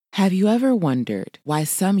Have you ever wondered why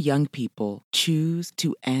some young people choose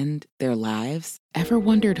to end their lives? Ever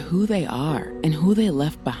wondered who they are and who they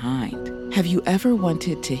left behind? Have you ever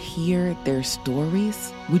wanted to hear their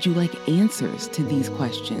stories? Would you like answers to these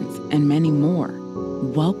questions and many more?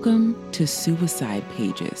 Welcome to Suicide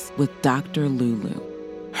Pages with Dr. Lulu.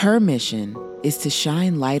 Her mission is to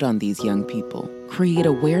shine light on these young people, create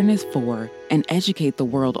awareness for, and educate the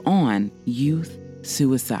world on youth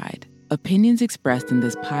suicide. Opinions expressed in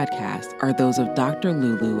this podcast are those of Dr.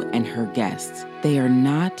 Lulu and her guests. They are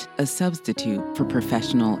not a substitute for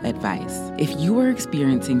professional advice. If you are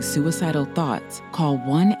experiencing suicidal thoughts, call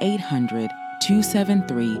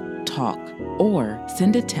 1-800-273-TALK or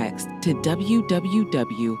send a text to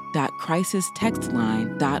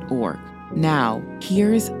www.crisistextline.org. Now,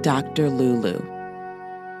 here's Dr. Lulu.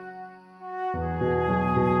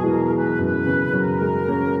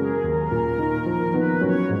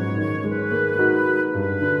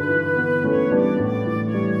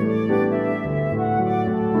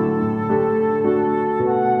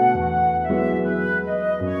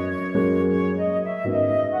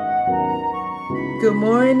 Good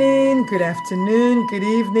morning, good afternoon, good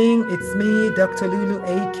evening. It's me, Dr. Lulu,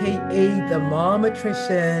 aka the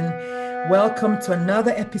Momatrician. Welcome to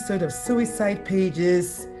another episode of Suicide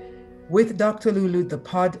Pages with Dr. Lulu, the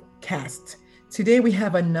podcast. Today we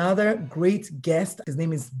have another great guest. His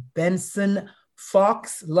name is Benson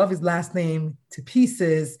Fox. Love his last name to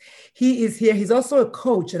pieces. He is here. He's also a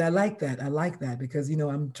coach, and I like that. I like that because,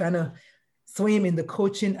 I'm trying to swim in the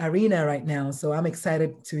coaching arena right now. So I'm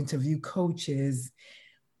excited to interview coaches.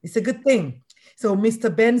 It's a good thing. So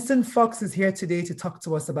Mr. Benson Fox is here today to talk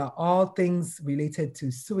to us about all things related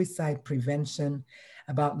to suicide prevention,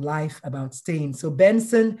 about life, about staying. So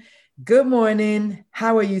Benson, good morning.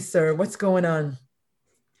 How are you, sir? What's going on?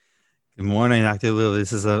 Good morning, Dr. Lulu.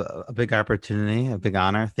 This is a big opportunity, a big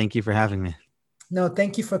honor. Thank you for having me. No,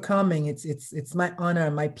 thank you for coming. It's my honor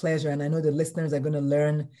and my pleasure. And I know the listeners are going to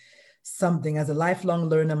learn something. As a lifelong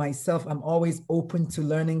learner myself, I'm always open to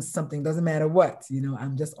learning something. Doesn't matter what,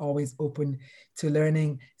 I'm just always open to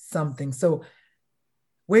learning something. So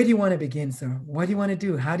where do you want to begin, sir? What do you want to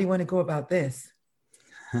do? How do you want to go about this?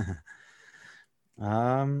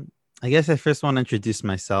 I guess I first want to introduce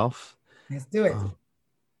myself. Let's do it.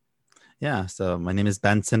 So my name is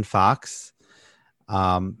Benson Fox,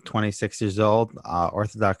 26 years old,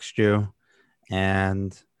 Orthodox Jew.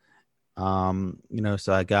 And so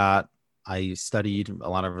I studied a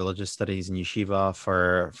lot of religious studies in yeshiva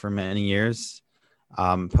for many years,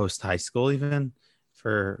 post high school, even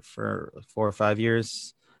for 4 or 5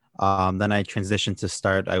 years. Then I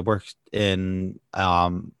transitioned I worked in,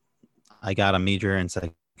 I got a major in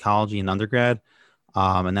psychology in undergrad.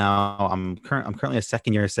 And now I'm currently a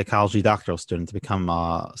second year psychology doctoral student to become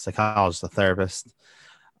a psychologist, a therapist.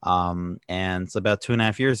 And so about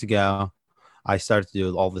 2.5 years ago, I started to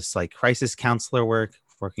do all this crisis counselor work,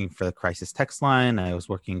 working for the crisis text line. I was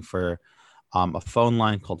working for a phone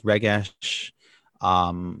line called Regesh,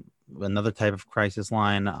 another type of crisis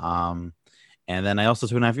line. And then I also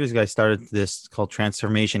 2.5 years ago, I started this called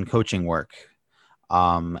transformation coaching work.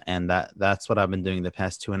 And that's what I've been doing the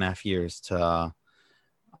past 2.5 years to,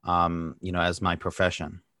 as my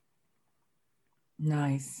profession.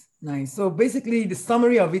 Nice. So basically the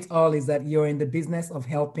summary of it all is that you're in the business of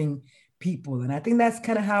helping people. And I think that's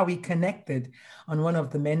kind of how we connected on one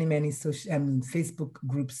of the many social Facebook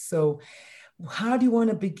groups. So how do you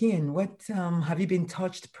want to begin? What have you been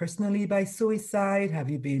touched personally by suicide? How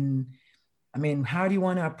do you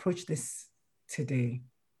want to approach this today?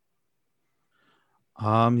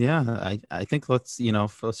 I think let's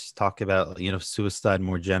first talk about suicide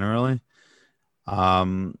more generally.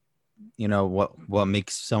 What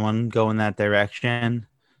makes someone go in that direction.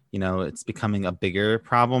 It's becoming a bigger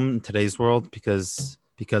problem in today's world because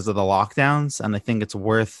of the lockdowns. And I think it's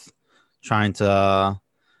worth trying to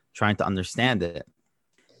understand it.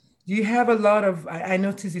 Do you have a lot of, I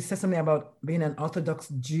noticed you said something about being an Orthodox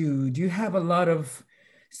Jew. Do you have a lot of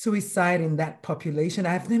suicide in that population?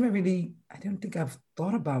 I don't think I've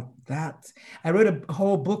thought about that. I wrote a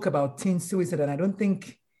whole book about teen suicide, and I don't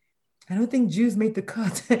think Jews made the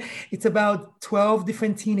cut. It's about 12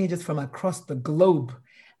 different teenagers from across the globe.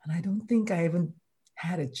 And I don't think I even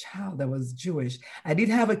had a child that was Jewish. I did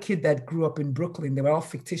have a kid that grew up in Brooklyn. They were all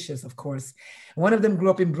fictitious, of course. One of them grew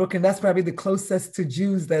up in Brooklyn. That's probably the closest to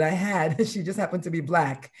Jews that I had. She just happened to be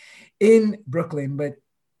Black in Brooklyn. But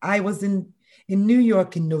I was in New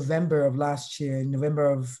York in November of last year, in November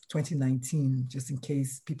of 2019, just in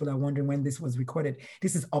case people are wondering when this was recorded.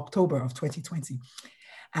 This is October of 2020.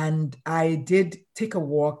 And I did take a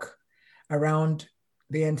walk around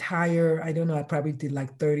the entire, I don't know, I probably did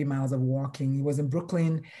like 30 miles of walking. It was in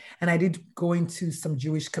Brooklyn. And I did go into some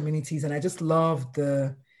Jewish communities, and I just loved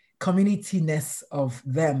the community-ness of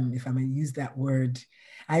them, if I may use that word.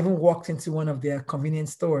 I even walked into one of their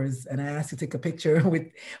convenience stores, and I asked to take a picture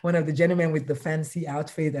with one of the gentlemen with the fancy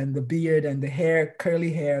outfit and the beard and the hair,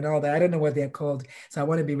 curly hair and all that. I don't know what they're called, so I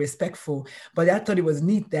want to be respectful. But I thought it was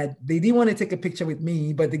neat that they didn't want to take a picture with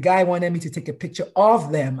me, but the guy wanted me to take a picture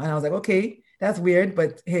of them. And I was like, okay, that's weird,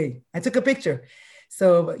 but hey, I took a picture.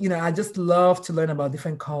 So, I just love to learn about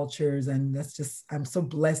different cultures. And I'm so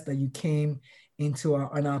blessed that you came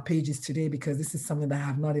on our pages today, because this is something that I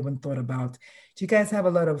have not even thought about. Do you guys have a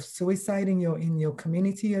lot of suicide in your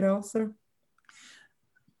community at all, sir?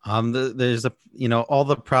 There's all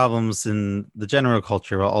the problems in the general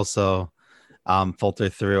culture will also filter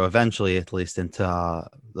through eventually, at least into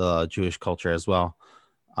the Jewish culture as well.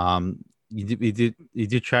 You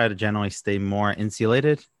do try to generally stay more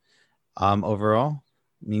insulated overall,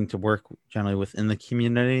 meaning to work generally within the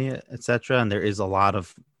community, etc. And there is a lot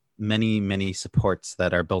of many supports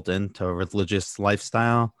that are built into a religious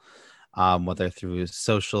lifestyle, whether through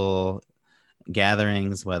social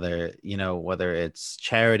gatherings, whether it's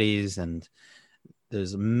charities, and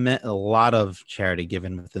there's a lot of charity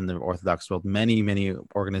given within the Orthodox world, many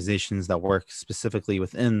organizations that work specifically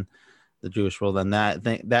within the Jewish world, and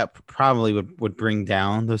that probably would bring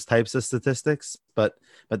down those types of statistics, but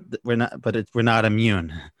we're not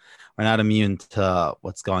immune. We're not immune to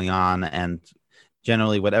what's going on, and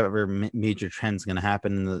generally whatever major trends going to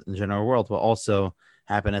happen in the general world will also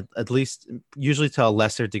happen at least, usually to a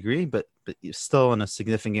lesser degree, but still in a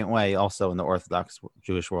significant way also in the Orthodox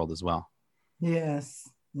Jewish world as well. Yes.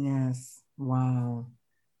 Wow.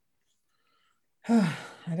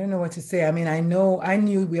 I don't know what to say. I mean, I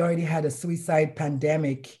knew we already had a suicide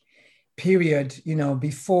pandemic period,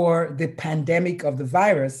 before the pandemic of the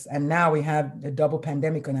virus. And now we have a double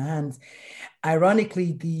pandemic on our hands.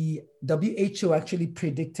 Ironically, the WHO actually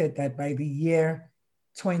predicted that by the year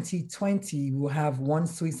 2020, we'll have one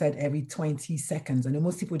suicide every 20 seconds. And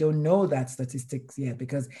most people don't know that statistics yet,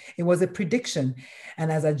 because it was a prediction.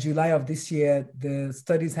 And as of July of this year, the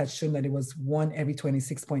studies had shown that it was one every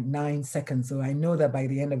 26.9 seconds. So I know that by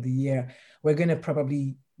the end of the year, we're going to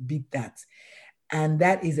probably beat that. And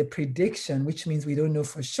that is a prediction, which means we don't know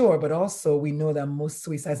for sure, but also we know that most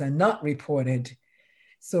suicides are not reported.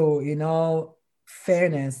 So in all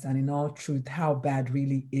fairness and in all truth, how bad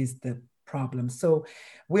really is the problem? So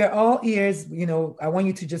we're all ears. I want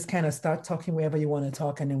you to just kind of start talking wherever you want to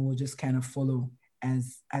talk, and then we'll just kind of follow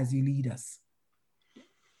as you lead us.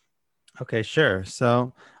 Okay, sure.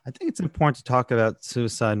 So I think it's important to talk about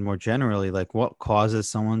suicide more generally, like what causes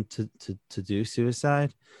someone to do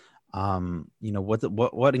suicide.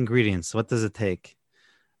 What ingredients, what does it take?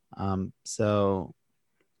 So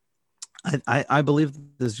I believe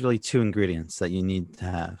there's really two ingredients that you need to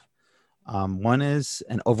have. One is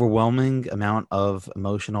an overwhelming amount of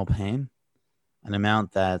emotional pain, an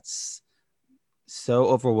amount that's so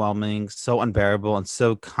overwhelming, so unbearable, and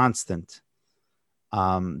so constant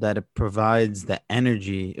that it provides the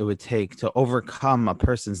energy it would take to overcome a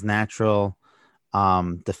person's natural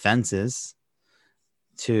defenses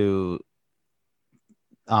to,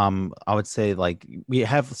 I would say, like, we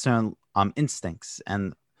have certain instincts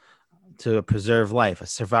and to preserve life, a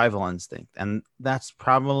survival instinct. And that's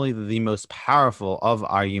probably the most powerful of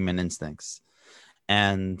our human instincts.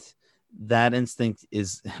 And that instinct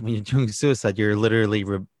is, when you're doing suicide, you're literally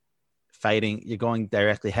fighting, you're going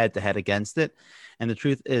directly head to head against it. And the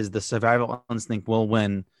truth is, the survival instinct will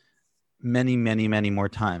win many more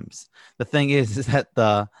times. The thing is that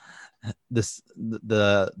the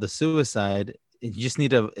suicide, it just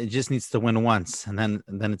needs to win once, and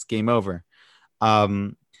then it's game over.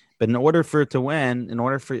 But in order for it to win, in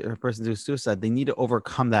order for a person to do suicide, they need to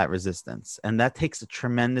overcome that resistance, and that takes a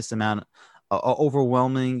tremendous amount,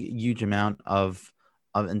 overwhelming, huge amount of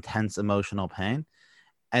intense emotional pain,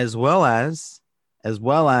 as well as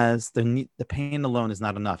the pain alone is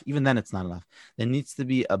not enough. Even then, it's not enough. There needs to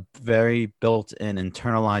be a very built-in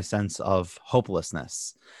internalized sense of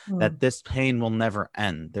hopelessness, that this pain will never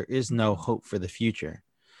end. There is no hope for the future.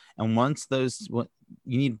 And once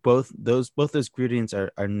you need both those ingredients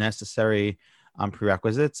are necessary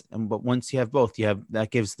prerequisites. But once you have both,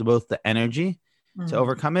 that gives both the energy to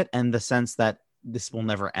overcome it and the sense that this will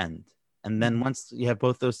never end. And then once you have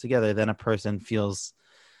both those together, then a person feels,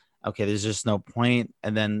 okay, there's just no point.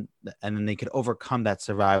 And then they could overcome that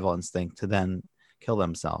survival instinct to then kill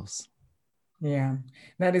themselves. Yeah,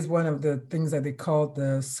 that is one of the things that they call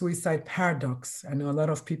the suicide paradox. I know a lot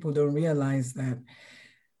of people don't realize that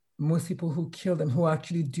most people who kill them, who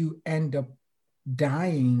actually do end up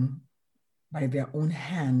dying by their own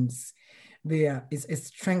hands. There is a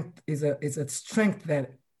strength, is a strength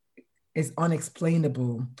that is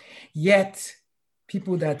unexplainable. Yet,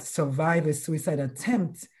 people that survive a suicide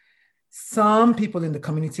attempt, some people in the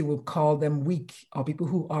community will call them weak, or people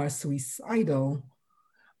who are suicidal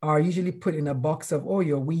are usually put in a box of, oh,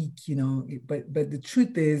 you're weak, you know. But the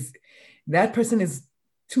truth is, that person is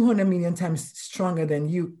 200 million times stronger than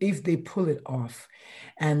you if they pull it off.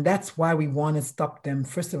 And that's why we want to stop them.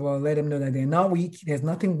 First of all, let them know that they're not weak. There's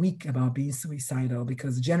nothing weak about being suicidal,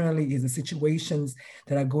 because generally it's the situations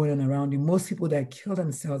that are going on around you. Most people that kill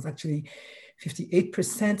themselves, actually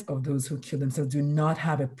 58% of those who kill themselves do not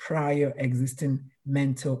have a prior existing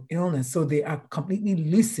mental illness. So they are completely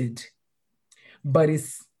lucid, but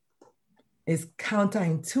it's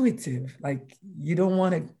counterintuitive. Like, you don't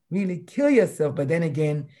want to really kill yourself, but then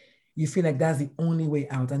again, you feel like that's the only way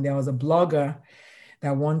out. And there was a blogger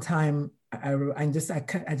that one time I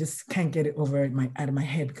just can't get it out of my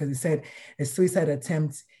head, because he said a suicide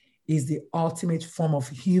attempt is the ultimate form of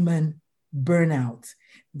human burnout.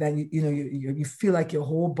 That you feel like your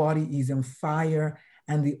whole body is on fire,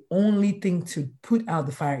 and the only thing to put out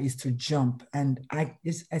the fire is to jump. And I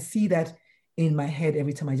see that in my head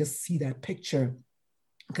every time I just see that picture,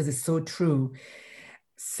 because it's so true.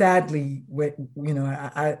 Sadly,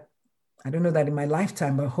 I don't know that in my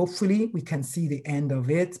lifetime, but hopefully we can see the end of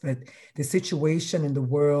it. But the situation in the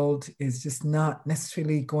world is just not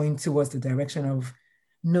necessarily going towards the direction of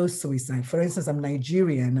no suicide. For instance, I'm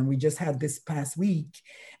Nigerian, and we just had this past week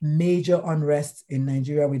major unrest in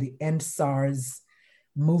Nigeria with the End SARS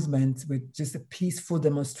movement, with just a peaceful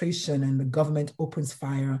demonstration, and the government opens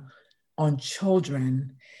fire on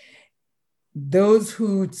children. Those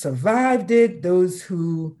who survived it, those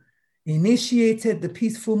who initiated the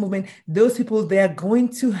peaceful movement, those people, they are going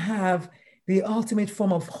to have the ultimate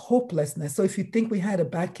form of hopelessness. So if you think we had a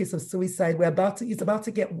bad case of suicide, it's about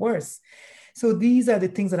to get worse. So these are the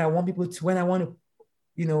things that I want people to, when I want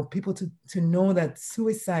to, people to know that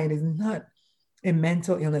suicide is not a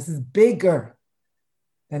mental illness. It's bigger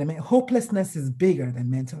than hopelessness is bigger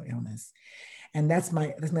than mental illness. And that's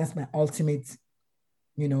my ultimate,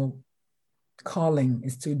 calling,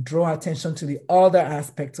 is to draw attention to the other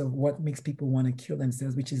aspects of what makes people want to kill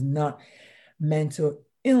themselves, which is not mental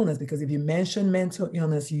illness. Because if you mention mental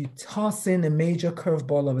illness, you toss in a major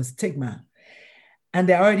curveball of a stigma, and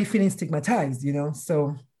they're already feeling stigmatized,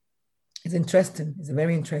 So it's interesting. It's a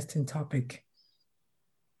very interesting topic.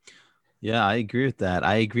 Yeah, I agree with that.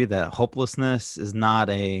 I agree that hopelessness is not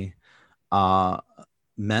I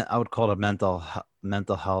would call it a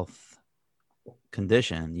mental health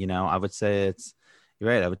condition. I would say you're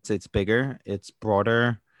right. I would say it's bigger, it's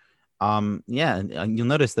broader. And you'll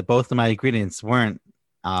notice that both of my ingredients weren't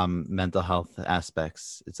mental health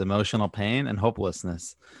aspects. It's emotional pain and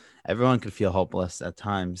hopelessness. Everyone could feel hopeless at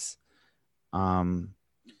times. I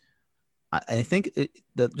think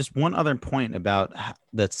that just one other point about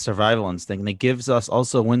that survival instinct, and it gives us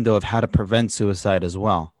also a window of how to prevent suicide as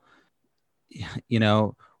well.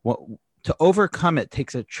 To overcome it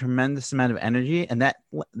takes a tremendous amount of energy, and that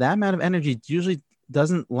amount of energy usually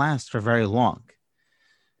doesn't last for very long.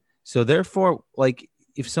 So therefore, like,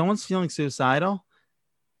 if someone's feeling suicidal,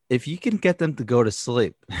 if you can get them to go to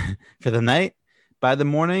sleep for the night, by the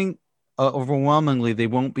morning, overwhelmingly, they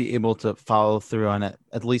won't be able to follow through on it.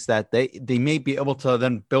 At least that they may be able to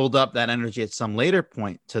then build up that energy at some later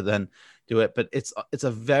point to then do it. But it's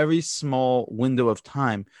a very small window of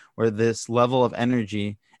time where this level of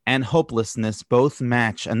energy and hopelessness both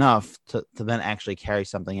match enough to then actually carry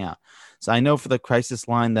something out. So I know for the crisis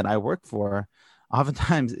line that I work for,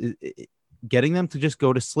 oftentimes getting them to just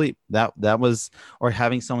go to sleep, that was, or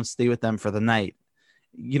having someone stay with them for the night.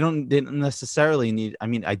 Didn't necessarily need,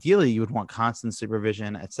 ideally you would want constant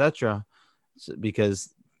supervision, etc.,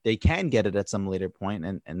 because they can get it at some later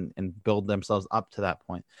point and build themselves up to that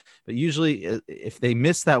point. But usually if they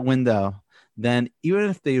miss that window, then even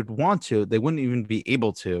if they would want to, they wouldn't even be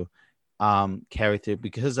able to carry through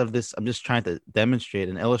because of this. I'm just trying to demonstrate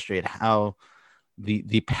and illustrate how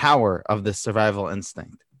the power of the survival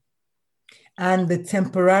instinct. And the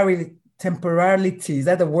temporality, is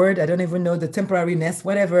that the word? I don't even know the temporariness,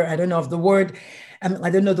 whatever. I don't know of the word. I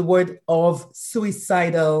don't know the word of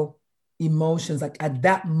suicidal emotions. Like at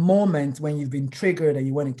that moment when you've been triggered and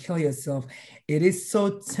you want to kill yourself, it is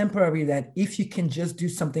so temporary that if you can just do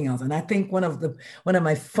something else. And I think one of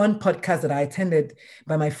my fun podcasts that I attended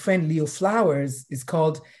by my friend Leo Flowers is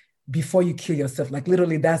called Before You Kill Yourself. Like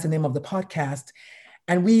literally that's the name of the podcast.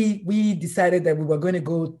 And we decided that we were going to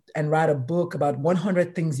go and write a book about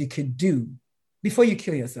 100 things you could do before you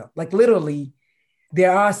kill yourself. Like literally,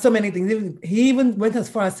 There are so many things. He even went as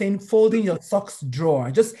far as saying folding your socks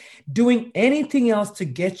drawer, just doing anything else to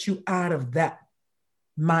get you out of that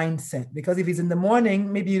mindset. Because if it's in the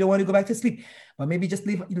morning, maybe you don't want to go back to sleep, but maybe just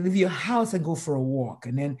leave your house and go for a walk.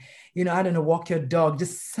 And then, I don't know, walk your dog,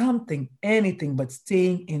 just something, anything, but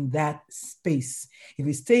staying in that space. If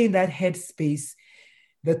you stay in that head space,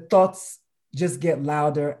 the thoughts just get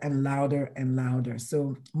louder and louder and louder.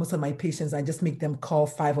 So most of my patients, I just make them call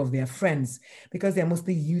 5 of their friends because they're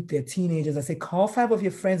mostly youth, they're teenagers. I say, call 5 of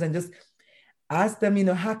your friends and just ask them,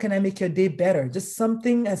 how can I make your day better? Just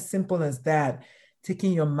something as simple as that,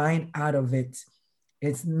 taking your mind out of it.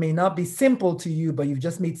 It may not be simple to you, but you've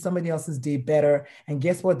just made somebody else's day better. And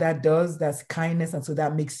guess what that does? That's kindness. And so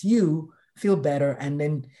that makes you feel better. And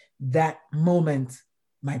then that moment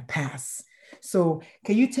might pass. So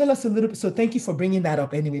can you tell us a little bit? So thank you for bringing that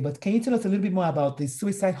up anyway, but can you tell us a little bit more about the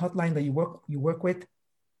suicide hotline that you work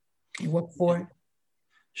for?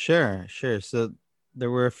 Sure. So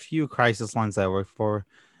there were a few crisis lines I worked for.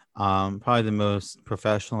 Probably the most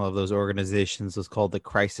professional of those organizations was called the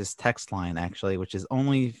Crisis Text Line, actually, which is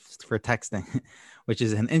only for texting, which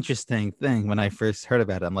is an interesting thing. When I first heard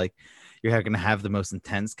about it, I'm like, you're going to have the most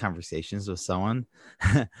intense conversations with someone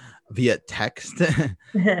via text.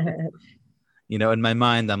 In my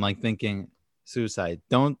mind, I'm like thinking, suicide,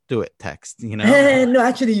 don't do it, text, No,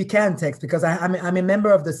 actually you can text, because I'm a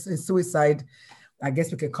member of the suicide, I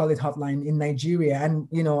guess we could call it, hotline in Nigeria. And,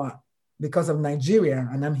 because of Nigeria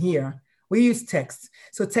and I'm here, we use text.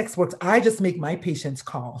 So text works. I just make my patients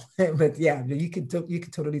call. But yeah, you could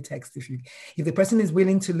totally text if the person is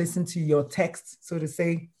willing to listen to your text, so to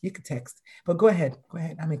say, you could text. But go ahead.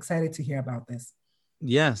 I'm excited to hear about this.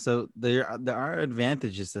 Yeah, so there are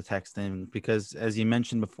advantages to texting because, as you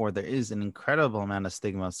mentioned before, there is an incredible amount of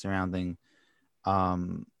stigma surrounding,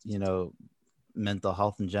 mental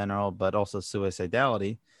health in general, but also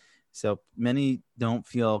suicidality. So many don't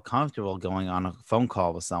feel comfortable going on a phone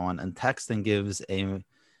call with someone, and texting gives a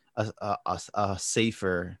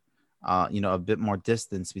safer, a bit more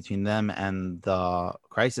distance between them and the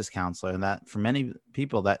crisis counselor, and that for many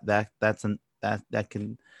people that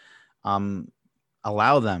can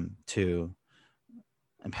allow them to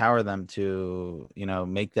empower them to,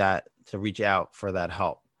 make that, to reach out for that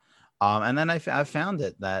help. And then I've found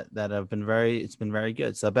that it's been very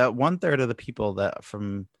good. So about 1/3 of the people that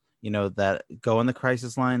that go in the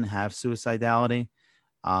crisis line have suicidality.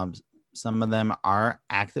 Some of them are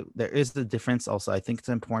active. There is the difference also. I think it's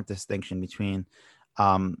an important distinction between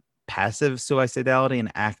passive suicidality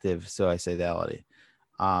and active suicidality.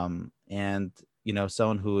 And,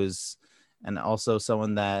 someone who is, and also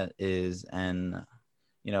someone that is,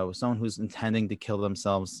 someone who's intending to kill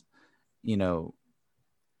themselves,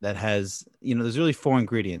 that has, there's really 4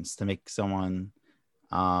 ingredients to make someone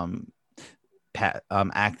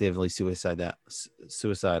actively suicidal.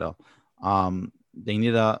 They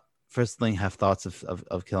need to firstly have thoughts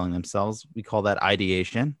of killing themselves. We call that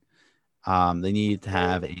ideation. They need to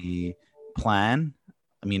have a plan,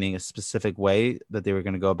 meaning a specific way that they were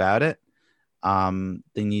going to go about it.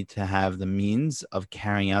 They need to have the means of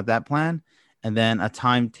carrying out that plan, and then a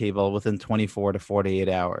timetable within 24 to 48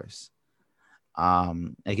 hours.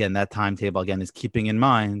 Again, that timetable again is keeping in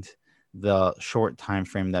mind the short time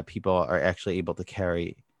frame that people are actually able to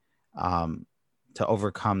carry to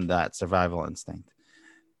overcome that survival instinct.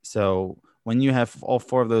 So when you have all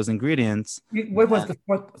 4 of those ingredients, what was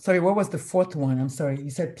the fourth one? I'm sorry, you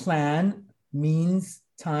said plan, means,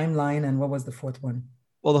 timeline, and what was the fourth one?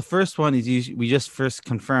 Well, the first one is we just first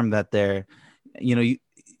confirm that they're,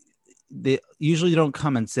 they usually don't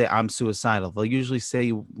come and say I'm suicidal. They'll usually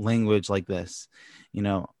say language like this,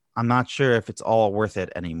 I'm not sure if it's all worth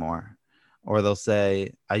it anymore. Or they'll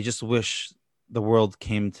say, I just wish the world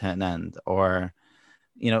came to an end. Or,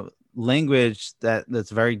 language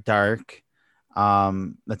that's very dark,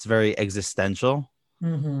 that's very existential.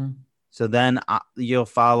 Mm-hmm. So then you'll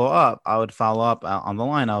follow up. I would follow up on the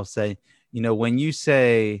line. I'll say, when you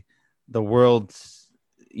say the world,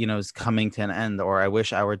 is coming to an end, or I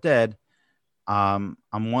wish I were dead, I'm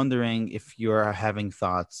wondering if you're having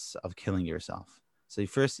thoughts of killing yourself. So the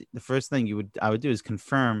first thing I would do is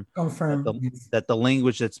confirm that the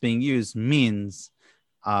language that's being used means,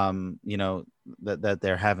 that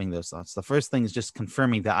they're having those thoughts. The first thing is just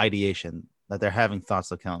confirming the ideation that they're having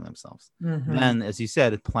thoughts of killing themselves. Mm-hmm. Then, as you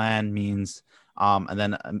said, plan means, and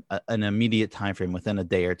then an immediate time frame within a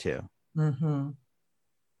day or 2. Mm-hmm.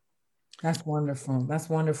 That's wonderful. That's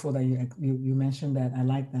wonderful that you mentioned that. I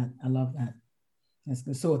like that. I love that. That's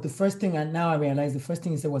good. So the first thing, and now I realize the first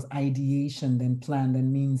thing you said was ideation, then plan,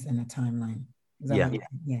 then means, and a timeline. Is that right?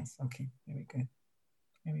 Yes. Okay. Very good.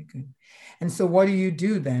 Very good. And so what do you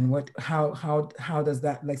do then? How does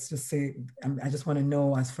that, let's just say, I just want to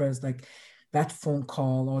know as far as like that phone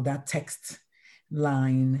call or that text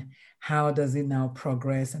line, how does it now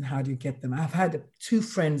progress and how do you get them? I've had two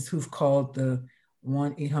friends who've called the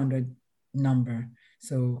 1-800 number.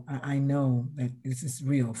 So I know that this is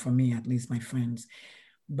real for me, at least my friends,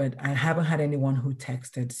 but I haven't had anyone who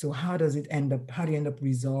texted. So how does it end up, how do you end up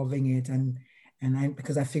resolving it?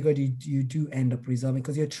 Because I figured you do end up resolving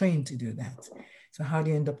because you're trained to do that. So how do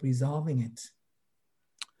you end up resolving it?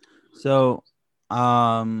 So,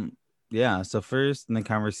 yeah. So first in the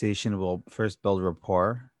conversation, we'll first build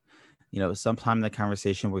rapport. Sometime in the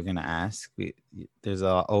conversation we're going to ask. There's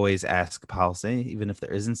a always ask policy, even if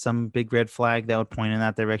there isn't some big red flag that would point in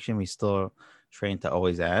that direction. We still train to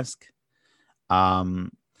always ask.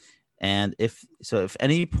 And if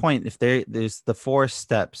any point, if there's the 4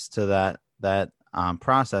 steps to that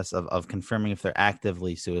process of confirming if they're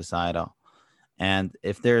actively suicidal. And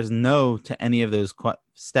if there's no to any of those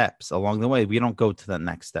steps along the way, we don't go to the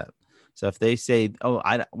next step. So if they say, oh,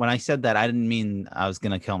 when I said that, I didn't mean I was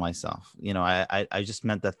going to kill myself. I just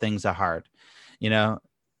meant that things are hard,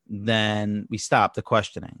 then we stop the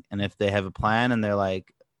questioning. And if they have a plan and they're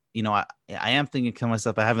like, I am thinking of killing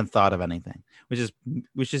myself, I haven't thought of anything,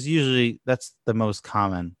 which is usually, that's the most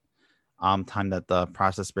common time that the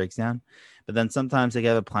process breaks down. But then sometimes they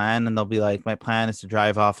get a plan and they'll be like, my plan is to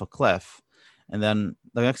drive off a cliff. And then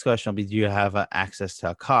the next question will be, do you have access to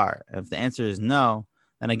a car? And if the answer is no,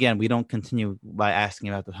 then again, we don't continue by asking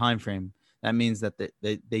about the time frame. That means that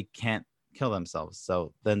they can't kill themselves.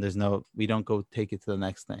 So then we don't go take it to the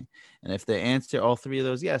next thing. And if they answer all 3 of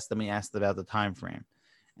those yes, then we ask about the time frame.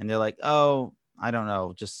 And they're like, oh, I don't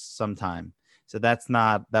know, just sometime. So that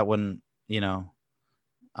wouldn't,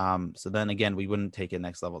 so then again, we wouldn't take it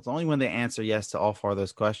next level. It's only when they answer yes to all 4 of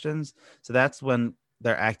those questions. So that's when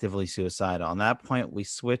they're actively suicidal. On that point, we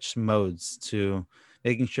switch modes to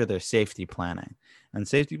making sure they're safety planning. And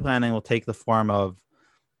safety planning will take the form of,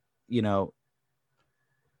 as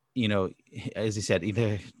you said,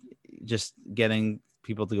 either just getting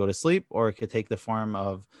people to go to sleep, or it could take the form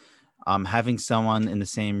of having someone in the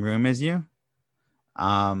same room as you.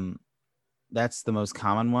 That's the most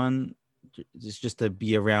common one. It's just to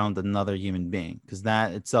be around another human being, because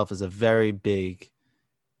that itself is a very big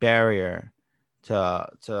barrier to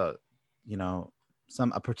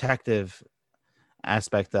a protective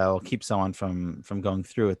aspect that will keep someone from going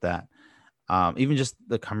through with that. Even just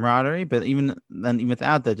the camaraderie, but even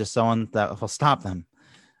without that, just someone that will stop them,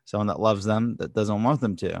 someone that loves them, that doesn't want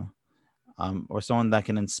them to, or someone that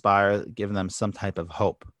can inspire, give them some type of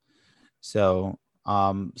hope. So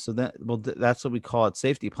that's what we call it,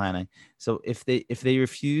 safety planning. So if they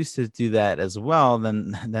refuse to do that as well,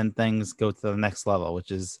 then things go to the next level,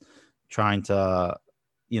 which is trying to,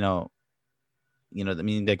 I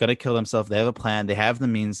mean, they're going to kill themselves. They have a plan. They have the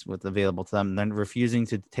means available to them. Then refusing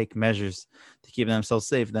to take measures to keep themselves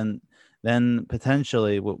safe. Then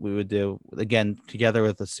potentially what we would do, again, together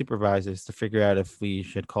with the supervisors, to figure out if we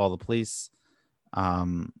should call the police,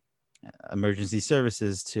 emergency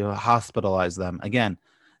services, to hospitalize them again.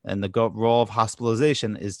 And the role of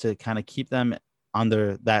hospitalization is to kind of keep them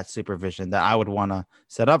under that supervision that I would want to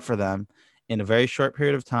set up for them in a very short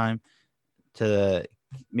period of time, to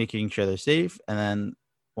making sure they're safe. And then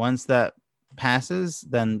once that passes,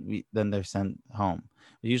 then they're sent home.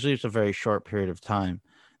 Usually it's a very short period of time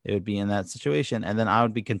they would be in that situation, and then I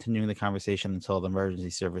would be continuing the conversation until the emergency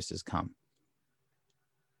services come.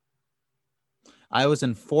 I was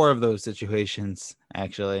in 4 of those situations,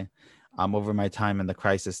 actually, over my time in the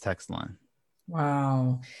crisis text line.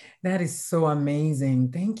 Wow, that is so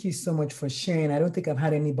amazing. Thank you so much for sharing. I don't think I've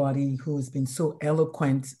had anybody who's been so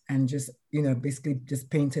eloquent and just, basically just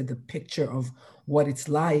painted the picture of what it's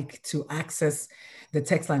like to access the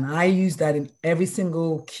text line. I use that in every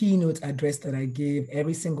single keynote address that I give,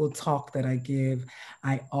 every single talk that I give.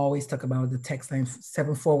 I always talk about the text line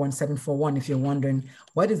 741-741. If you're wondering,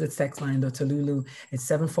 what is the text line, Dr. Lulu? It's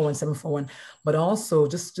 741-741. But also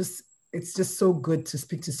it's just so good to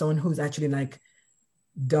speak to someone who's actually like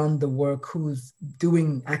done the work, who's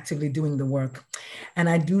actively doing the work. And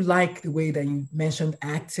I do like the way that you mentioned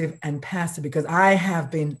active and passive, because I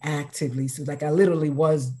have been actively, so like I literally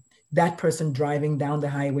was that person driving down the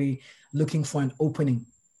highway looking for an opening.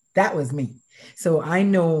 That was me. So I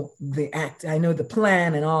know I know the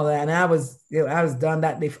plan and all that. And I was done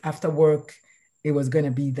that day after work. It was going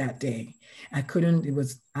to be that day. It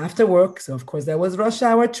was after work. So of course there was rush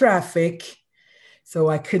hour traffic. So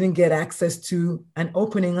I couldn't get access to an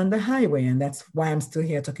opening on the highway. And that's why I'm still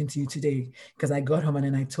here talking to you today. Because I got home and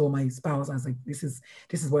then I told my spouse, I was like, this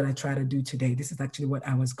is what I try to do today. This is actually what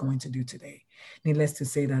I was going to do today. Needless to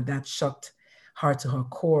say that shocked her to her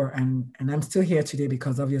core. And I'm still here today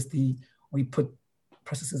because obviously we put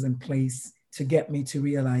processes in place to get me to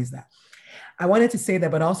realize that. I wanted to say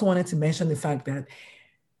that, but I also wanted to mention the fact that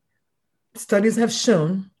studies have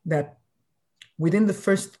shown that within the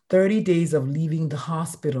first 30 days of leaving the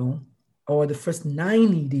hospital, or the first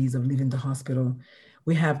 90 days of leaving the hospital,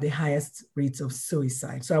 we have the highest rates of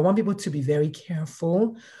suicide. So I want people to be very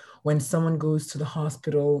careful when someone goes to the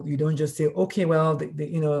hospital. You don't just say, okay, well,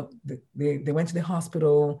 they went to the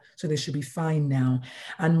hospital, so they should be fine now.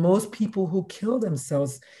 And most people who kill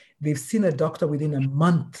themselves, they've seen a doctor within a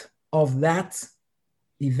month of that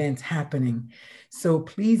event happening. So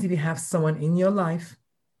please, if you have someone in your life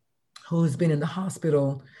who's been in the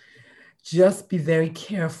hospital, just be very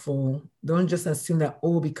careful. Don't just assume that,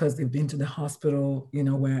 oh, because they've been to the hospital,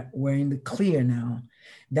 we're in the clear now.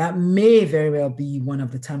 That may very well be one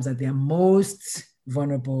of the times that they're most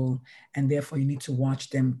vulnerable, and therefore you need to watch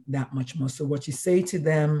them that much more. So what you say to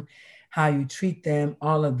them, how you treat them,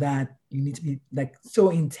 all of that, you need to be like so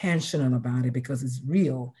intentional about it because it's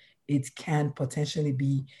real. It can potentially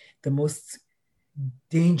be the most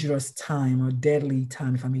dangerous time or deadly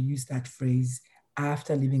time, if I may use that phrase,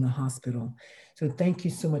 after leaving a hospital. So thank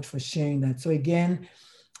you so much for sharing that. So again,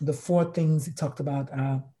 the 4 things we talked about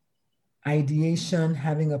are ideation,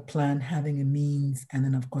 having a plan, having a means, and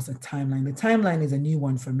then of course a timeline. The timeline is a new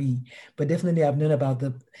one for me, but definitely I've known about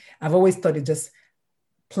I've always thought it just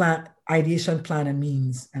ideation, plan, and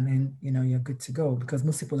means, and then you're good to go, because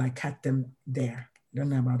most people, I cut them there. I don't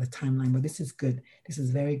know about the timeline, but this is good. This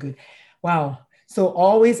is very good. Wow. So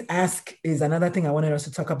always ask is another thing I wanted us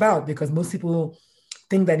to talk about, because most people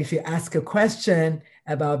think that if you ask a question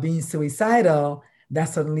about being suicidal, that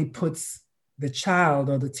suddenly puts the child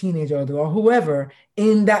or the teenager or whoever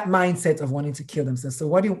in that mindset of wanting to kill themselves. So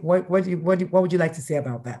what would you like to say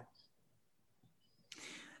about that?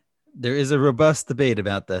 There is a robust debate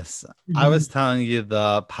about this. Mm-hmm. I was telling you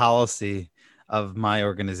the policy of my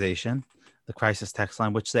organization, the crisis text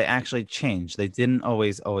line, which they actually changed. They didn't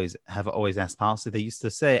always ask policy. They used to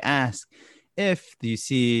say, ask if you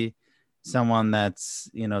see someone that's,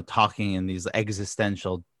 talking in these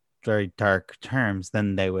existential, very dark terms,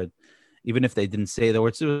 then they would, even if they didn't say the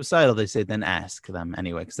word suicidal, they say, then ask them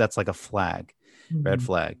anyway, because that's like a flag, red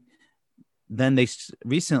flag. Then they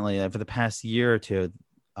recently, for the past year or 2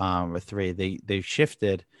 or 3, they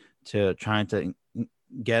shifted to trying to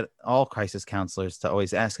get all crisis counselors to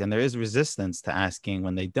always ask, and there is resistance to asking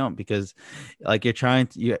when they don't, because like you're trying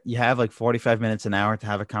to you have like 45 minutes, an hour to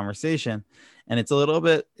have a conversation, and it's a little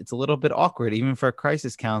bit awkward even for a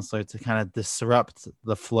crisis counselor to kind of disrupt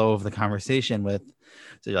the flow of the conversation with,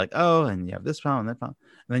 so you're like, oh, and you have this problem, that problem,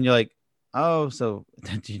 and then you're like, oh, so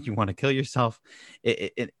do you want to kill yourself?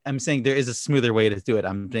 I'm saying there is a smoother way to do it.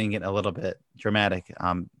 I'm doing it a little bit dramatic,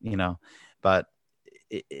 but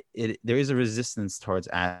there is a resistance towards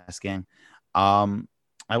asking. I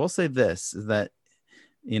will say this, is that,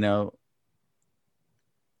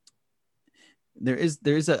 there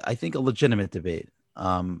is I think a legitimate debate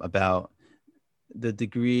about the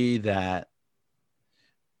degree that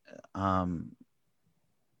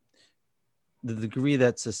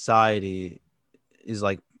society is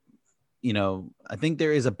like, I think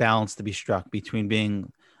there is a balance to be struck between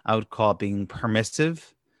being, I would call it being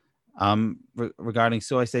permissive regarding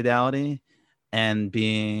suicidality, and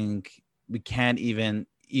being, we can't even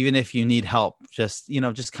if you need help, just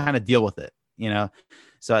kind of deal with it,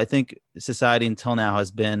 so I think society until now has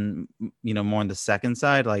been, more on the second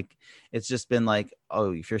side. Like, it's just been like,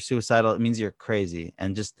 oh, if you're suicidal, it means you're crazy,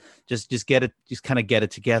 and just get it, just kind of get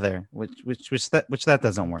it together, which that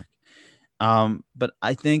doesn't work. But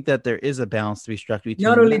I think that there is a balance to be struck between.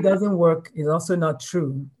 Not only doesn't work, it's also not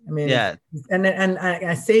true. I mean, yeah. And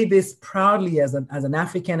I say this proudly as an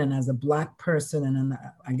African and as a Black person, and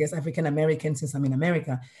I guess African American, since I'm in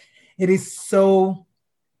America. It is so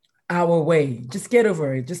our way. Just get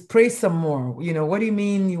over it. Just pray some more. What do you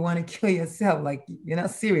mean you want to kill yourself? Like, you're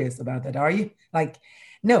not serious about that, are you? Like,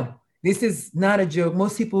 no, this is not a joke.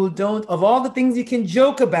 Most people don't. Of all the things you can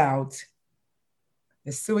joke about,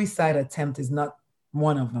 the suicide attempt is not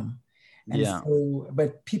one of them. And so,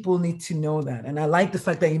 but people need to know that. And I like the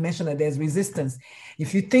fact that you mentioned that there's resistance.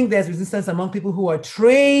 If you think there's resistance among people who are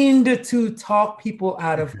trained to talk people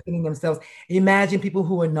out of killing themselves, imagine people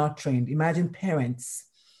who are not trained. Imagine parents.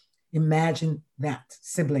 Imagine that,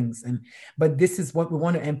 siblings. But this is what we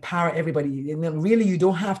want to empower everybody. And really, you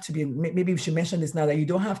don't have to be, maybe we should mention this now, that you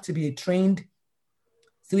don't have to be a trained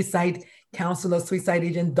suicide counselor, suicide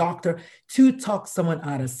agent, doctor to talk someone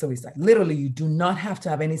out of suicide. Literally, you do not have to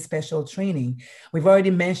have any special training. We've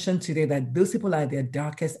already mentioned today that those people are at their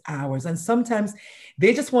darkest hours. And sometimes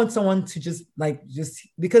they just want someone to just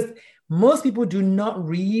because most people do not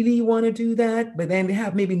really want to do that, but then they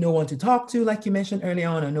have maybe no one to talk to, like you mentioned earlier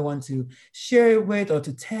on, or no one to share it with or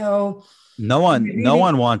to tell. No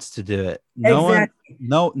one wants to do it. Exactly.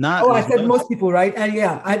 I said most people, right? And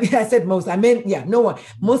I said most. I meant, no one.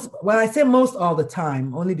 Most. Well, I say most all the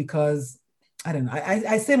time, only because I don't know.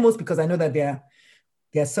 I say most because I know that there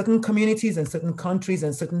are certain communities and certain countries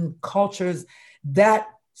and certain cultures that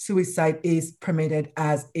suicide is permitted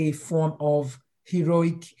as a form of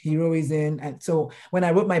heroism. And so when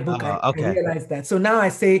I wrote my book, I realized that. So now I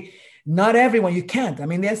say, not everyone. You can't. I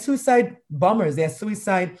mean, there are suicide bombers. There are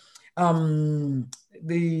suicide.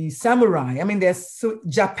 The samurai. I mean, there's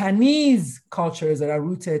Japanese cultures that are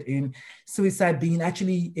rooted in suicide being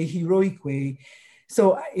actually a heroic way.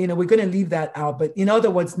 So, we're going to leave that out. But in other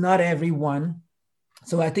words, not everyone.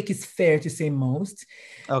 So I think it's fair to say most.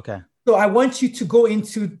 Okay. So I want you to go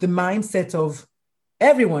into the mindset of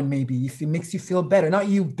everyone, maybe, if it makes you feel better. Not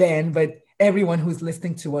you, Ben, but everyone who's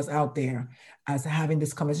listening to us out there as having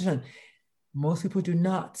this conversation. Most people do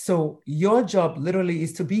not. So your job literally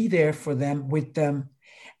is to be there for them, with them,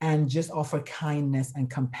 and just offer kindness and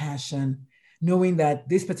compassion, knowing that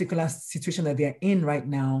this particular situation that they're in right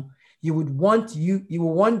now, you would want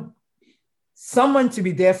someone to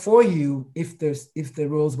be there for you if the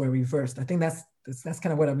roles were reversed. I think that's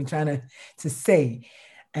kind of what I've been trying to say.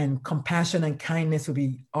 And compassion and kindness will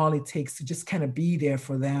be all it takes to just kind of be there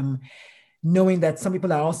for them, knowing that some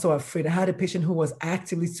people are also afraid. I had a patient who was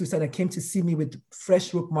actively suicidal that came to see me with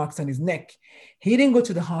fresh rope marks on his neck. He didn't go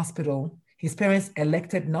to the hospital. His parents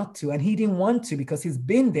elected not to, and he didn't want to because he's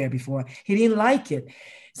been there before. He didn't like it.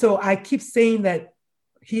 So I keep saying that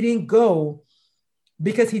he didn't go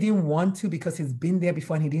because he didn't want to, because he's been there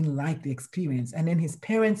before and he didn't like the experience. And then his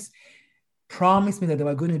parents promised me that they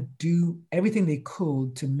were going to do everything they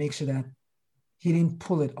could to make sure that he didn't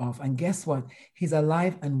pull it off. And guess what? He's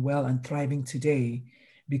alive and well and thriving today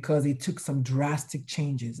because he took some drastic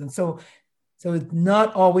changes. And so it's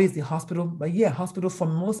not always the hospital, but hospital for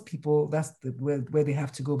most people, that's where they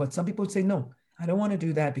have to go. But some people say, no, I don't want to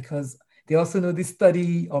do that, because they also know this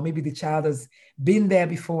study, or maybe the child has been there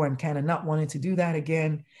before and kind of not wanting to do that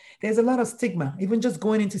again. There's a lot of stigma. Even just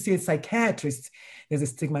going in to see a psychiatrist, there's a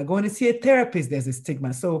stigma. Going to see a therapist, there's a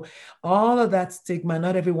stigma. So all of that stigma,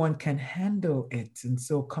 not everyone can handle it. And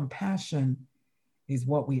so compassion is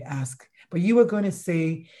what we ask. But you were going to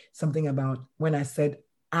say something about when I said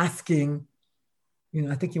asking,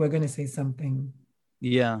 I think you were going to say something.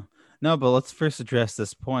 Yeah. No, but let's first address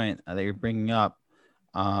this point that you're bringing up.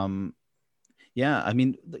 I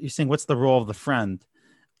mean, you're saying, what's the role of the friend?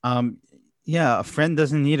 A friend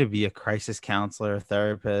doesn't need to be a crisis counselor, a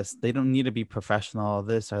therapist. They don't need to be professional,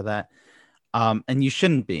 this or that. And you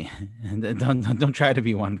shouldn't be. And don't try to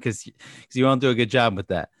be one, because you won't do a good job with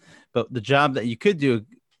that. But the job that you could do,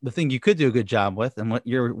 the thing you could do a good job with, and what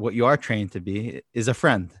you are trained to be, is a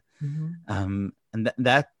friend. Mm-hmm. And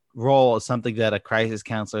that role is something that a crisis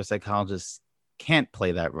counselor, psychologist can't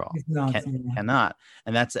play that role. Cannot.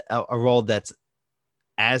 And that's a role that's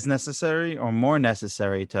as necessary or more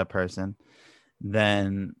necessary to a person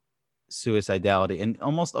than suicidality. And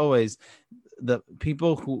almost always the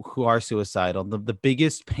people who are suicidal, the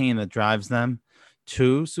biggest pain that drives them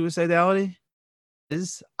to suicidality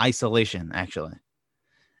is isolation, actually.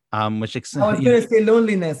 I was going to say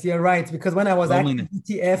loneliness. You're right, because when I was active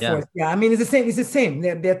duty Air Force, I mean, it's the same.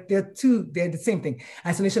 They're the same thing.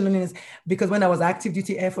 Isolation, loneliness. Because when I was active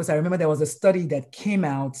duty Air Force, I remember there was a study that came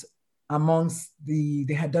out amongst they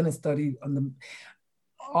had done a study on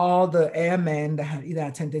all the airmen that had either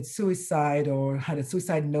attempted suicide or had a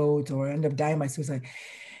suicide note or ended up dying by suicide.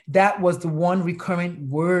 That was the one recurrent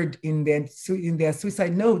word in their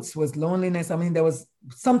suicide notes was loneliness. I mean, there was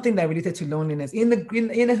something that related to loneliness in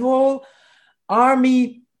the whole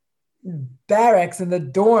Army barracks, in the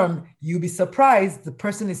dorm. You'd be surprised, the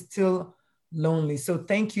person is still lonely. So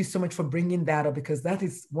thank you so much for bringing that up, because that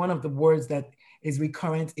is one of the words that is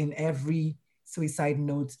recurrent in every suicide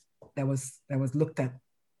note that was looked at.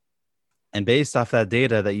 And based off that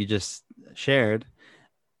data that you just shared,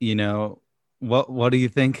 what do you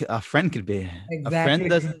think a friend could be? Exactly.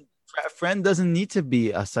 A friend doesn't need to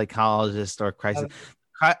be a psychologist or a crisis.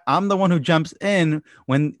 I'm the one who jumps in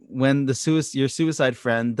when your suicide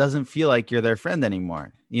friend doesn't feel like you're their friend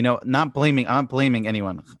anymore. I'm not blaming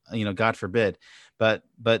anyone, God forbid. But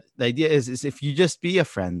the idea is if you just be a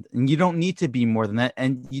friend, and you don't need to be more than that,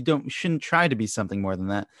 and you shouldn't try to be something more than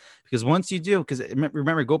that, because once you do, because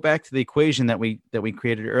remember, go back to the equation that we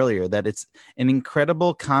created earlier, that it's an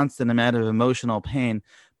incredible constant amount of emotional pain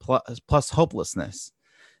plus hopelessness.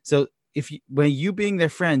 So when you being their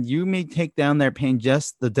friend, you may take down their pain,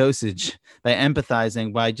 just the dosage, by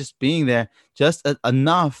empathizing, by just being there, just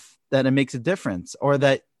enough that it makes a difference, or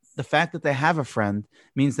that the fact that they have a friend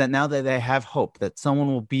means that now that they have hope, that someone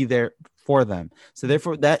will be there for them. So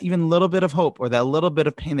therefore, that even little bit of hope or that little bit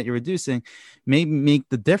of pain that you're reducing may make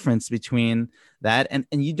the difference between that. And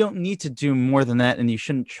you don't need to do more than that. And you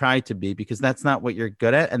shouldn't try to be, because that's not what you're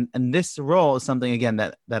good at. And this role is something, again,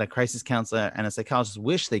 that a crisis counselor and a psychologist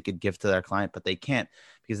wish they could give to their client, but they can't,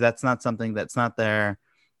 because that's not something, that's not their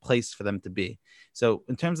place for them to be. So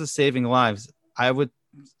in terms of saving lives, I would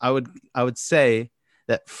say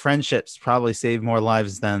that friendships probably save more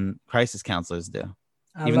lives than crisis counselors do.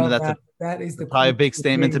 Even though that is probably a big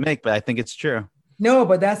statement to make, but I think it's true. No,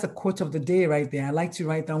 but that's a quote of the day right there. I like to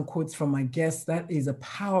write down quotes from my guests. That is a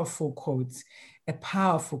powerful quote.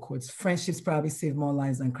 Friendships probably save more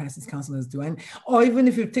lives than crisis counselors do. Or even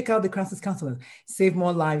if you take out the crisis counselors, save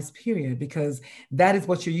more lives, period, because that is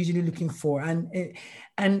what you're usually looking for.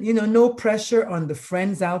 And no pressure on the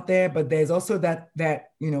friends out there, but there's also that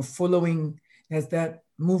following, there's that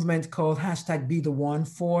movement called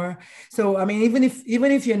 #BeTheOne4. So, I mean, even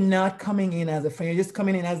if you're not coming in as a friend, you're just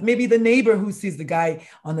coming in as maybe the neighbor who sees the guy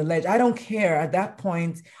on the ledge. I don't care. At that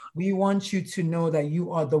point, we want you to know that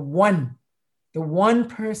you are the one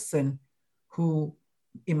person who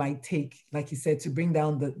it might take, like you said, to bring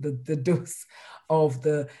down the dose of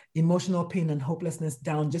the emotional pain and hopelessness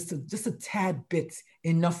down just a tad bit,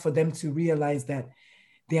 enough for them to realize that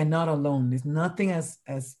they are not alone. There's nothing as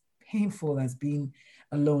painful as being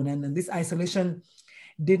alone. And this isolation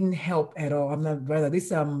didn't help at all.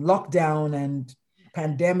 This lockdown and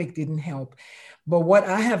pandemic didn't help. But what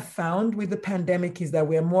I have found with the pandemic is that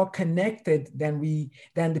we're more connected than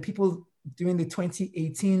the people during the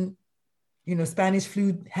 2018, Spanish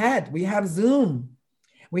flu had. We have Zoom,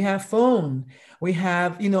 we have phone, we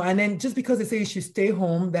have, and then just because they say you should stay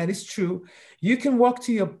home, that is true. You can walk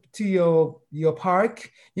to your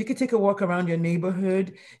park. You can take a walk around your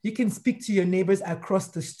neighborhood. You can speak to your neighbors across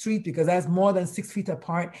the street, because that's more than 6 feet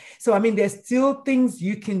apart. So, I mean, there's still things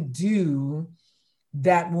you can do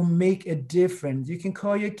that will make a difference. You can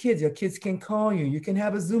call your kids can call you. You can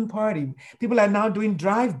have a Zoom party. People are now doing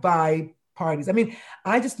drive-by parties. I mean,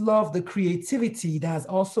 I just love the creativity that has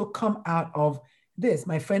also come out of this.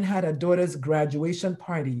 My friend had a daughter's graduation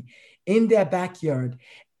party in their backyard.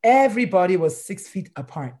 Everybody was 6 feet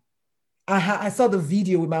apart. I saw the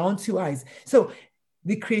video with my own 2 eyes. So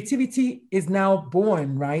the creativity is now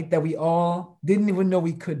born, right? That we all didn't even know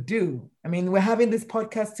we could do. I mean, we're having this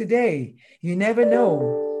podcast today. You never know,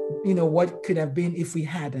 what could have been if we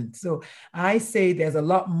hadn't. So I say there's a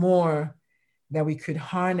lot more that we could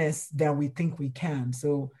harness than we think we can.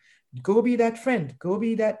 So go be that friend. Go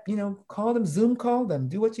be that, call them, Zoom call them,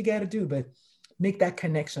 do what you got to do, but make that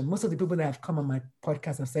connection. Most of the people that have come on my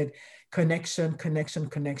podcast have said connection,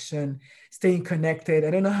 staying connected. I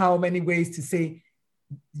don't know how many ways to say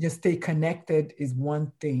just stay connected is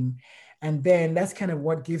one thing. And then that's kind of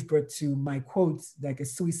what gives birth to my quotes, like a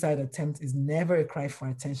suicide attempt is never a cry for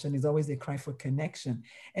attention, it's always a cry for connection.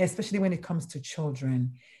 And especially when it comes to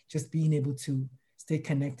children, just being able to stay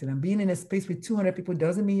connected. And being in a space with 200 people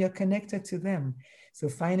doesn't mean you're connected to them. So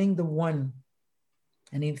finding the one,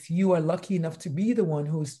 and if you are lucky enough to be the one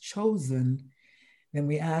who's chosen, then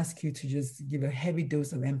we ask you to just give a heavy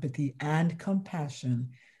dose of empathy and compassion,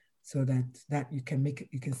 so that you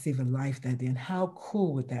can save a life that day. And how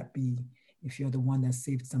cool would that be if you're the one that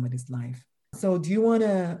saved somebody's life? So do you want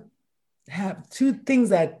to have 2 things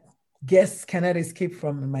that guests cannot escape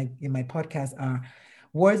from in my podcast are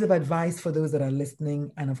words of advice for those that are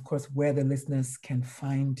listening, and of course, where the listeners can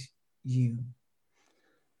find you.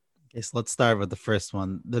 Okay, so let's start with the first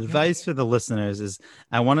one. The advice for the listeners is,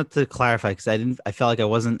 I wanted to clarify, because I felt like I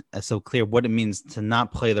wasn't so clear what it means to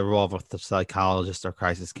not play the role of the psychologist or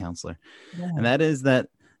crisis counselor. Yeah. And that is that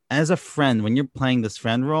as a friend, when you're playing this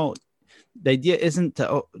friend role, the idea isn't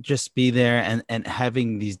to just be there and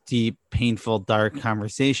having these deep, painful, dark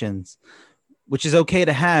conversations, which is okay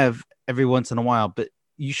to have every once in a while, but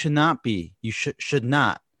you should not be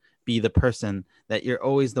the person that you're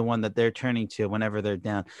always the one that they're turning to whenever they're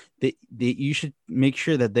down. You should make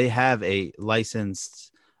sure that they have a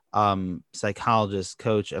licensed psychologist,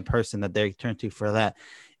 coach, a person that they turn to for that.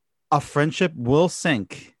 A friendship will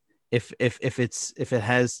sink if it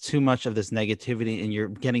has too much of this negativity, and you're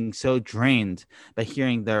getting so drained by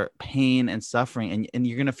hearing their pain and suffering, and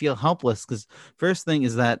you're going to feel helpless, because first thing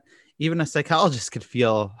is that even a psychologist could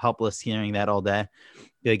feel helpless hearing that all day.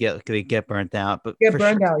 they get burnt out. But Get for sure,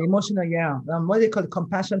 burned out, emotional, yeah. What do they call it?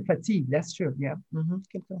 Compassion fatigue. That's true. Yeah.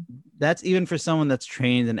 Keep going. that's even for someone that's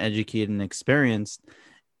trained and educated and experienced.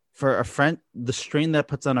 For a friend, the strain that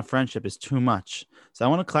puts on a friendship is too much. So I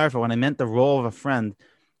want to clarify, when I meant the role of a friend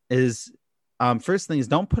is, first thing is,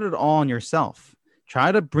 don't put it all on yourself.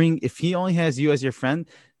 Try to bring, if he only has you as your friend,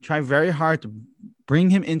 try very hard to bring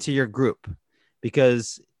him into your group,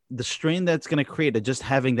 because the strain that's going to create of just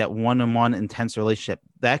having that one-on-one intense relationship,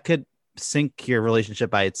 that could sink your relationship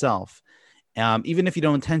by itself. Even if you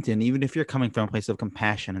don't intend to, and even if you're coming from a place of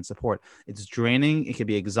compassion and support, it's draining. It could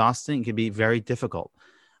be exhausting. It could be very difficult.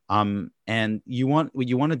 And what you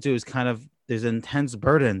want to do is kind of, there's an intense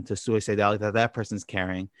burden to suicidality that person's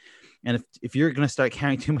carrying. And if you're going to start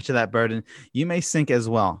carrying too much of that burden, you may sink as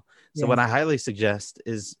well. So what I highly suggest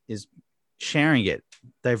is sharing it,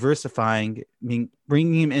 diversifying,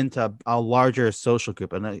 bringing him into a larger social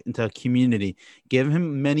group and into a community. Give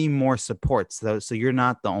him many more supports, so you're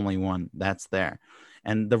not the only one that's there.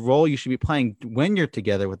 And the role you should be playing when you're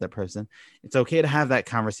together with that person, it's okay to have that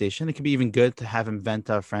conversation. It can be even good to have him vent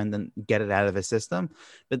to a friend and get it out of his system.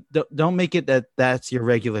 But don't make it that's your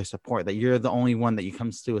regular support, that you're the only one that he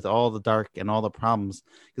comes to with all the dark and all the problems,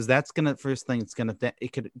 because that's gonna, first thing,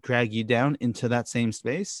 it could drag you down into that same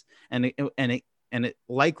space, and it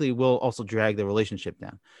likely will also drag the relationship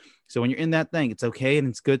down. So when you're in that thing, it's okay, and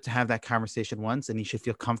it's good to have that conversation once, and you should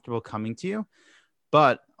feel comfortable coming to you.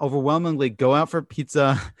 But overwhelmingly, go out for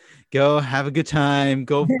pizza, go have a good time,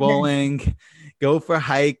 go bowling, go for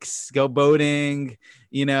hikes, go boating,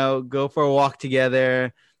 go for a walk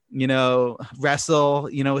together, wrestle,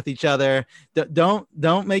 with each other.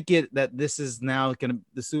 Don't make it that this is now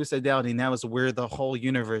the suicidality now is where the whole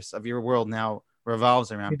universe of your world now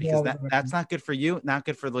revolves around, because that's not good for you, not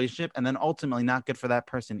good for the relationship, and then ultimately not good for that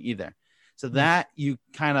person either. So that you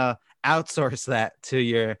kind of outsource that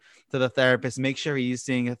to the therapist. Make sure he's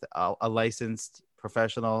seeing a licensed,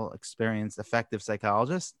 professional, experienced, effective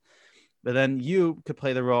psychologist. But then you could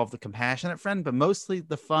play the role of the compassionate friend, but mostly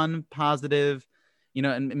the fun, positive,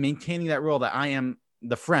 and maintaining that role that I am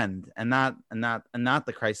the friend and not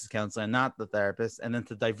the crisis counselor and not the therapist. And then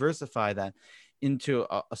to diversify that into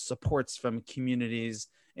a supports from communities,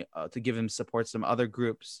 to give him supports from other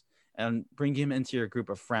groups, and bring him into your group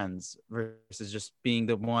of friends, versus just being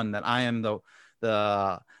the one that I am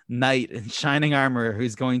the knight in shining armor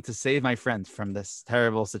who's going to save my friend from this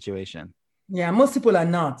terrible situation. Yeah, most people are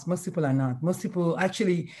not. Most people,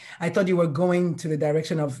 actually, I thought you were going to the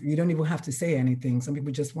direction of, you don't even have to say anything. Some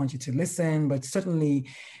people just want you to listen, but certainly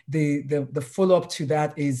the follow-up to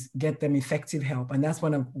that is get them effective help. And that's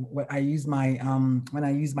one of what I use when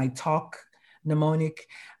I use my talk mnemonic.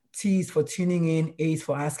 T is for tuning in, A is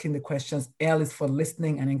for asking the questions, L is for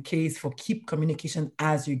listening, and then K is for keep communication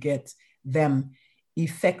as you get them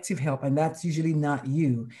effective help. And that's usually not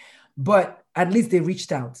you, but at least they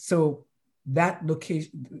reached out. So that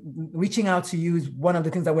reaching out to you is one of the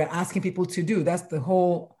things that we're asking people to do. That's the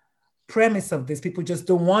whole premise of this. People just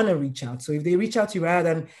don't want to reach out. So if they reach out to you,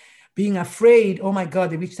 rather than being afraid, oh my God,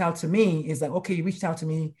 they reached out to me, is like, okay, you reached out to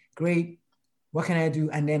me, great. What can I do?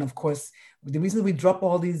 And then, of course, the reason we drop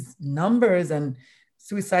all these numbers and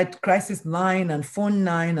suicide crisis line and phone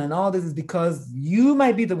line and all this is because you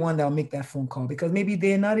might be the one that will make that phone call, because maybe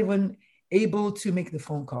they're not even able to make the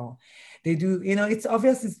phone call. They do, it's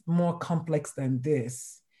obvious it's more complex than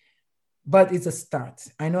this, but it's a start.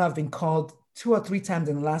 I know I've been called 2 or 3 times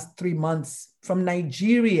in the last 3 months from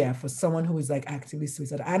Nigeria for someone who is like actively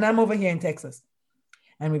suicidal. And I'm over here in Texas.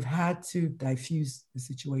 And we've had to diffuse the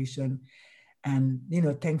situation. And,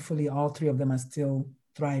 thankfully, all 3 of them are still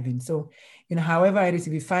thriving. So, however it is,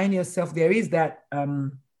 if you find yourself, there is that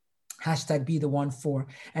hashtag be the one for.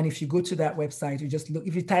 And if you go to that website, you just look,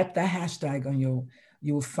 if you type that hashtag on you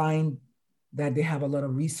will find that they have a lot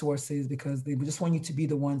of resources, because they just want you to be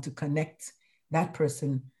the one to connect that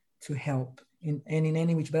person to help in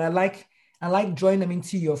any which. But I like drawing them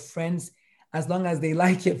into your friends, as long as they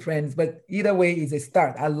like your friends. But either way is a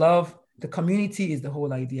start. I love the community is the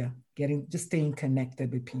whole idea. Just staying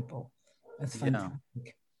connected with people. That's fantastic.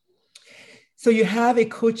 Yeah. So you have a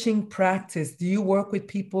coaching practice. Do you work with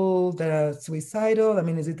people that are suicidal? I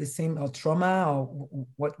mean, is it the same, or trauma, or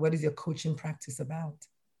what is your coaching practice about?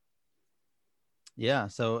 Yeah.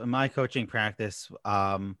 So in my coaching practice,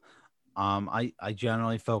 I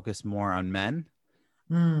generally focus more on men.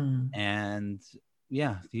 And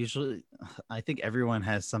yeah, usually I think everyone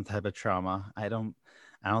has some type of trauma. I don't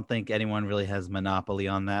think anyone really has monopoly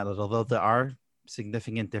on that, although there are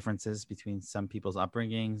significant differences between some people's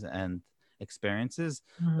upbringings and experiences.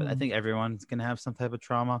 But I think everyone's going to have some type of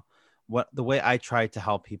trauma. The way I try to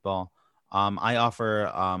help people I offer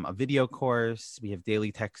a video course. We have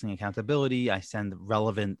daily texting accountability. I send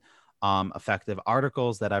relevant, effective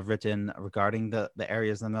articles that I've written regarding the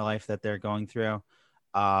areas in their life that they're going through.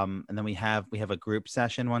 And then we have a group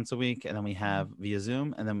session once a week, and then we have via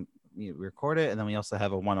Zoom, and then we record it, and then we also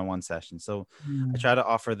have a one-on-one session. So I try to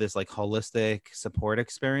offer this like holistic support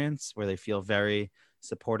experience where they feel very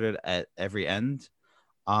supported at every end.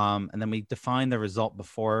 And then we define the result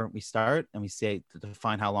before we start, and we say to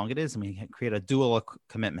define how long it is, and we create a dual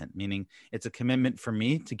commitment, meaning it's a commitment for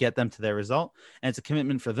me to get them to their result, and it's a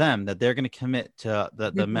commitment for them that they're going to commit to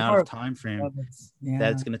the amount of time frame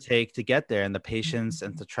that it's going to take to get there, and the patience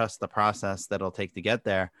and to trust the process that it'll take to get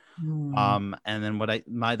there. And then my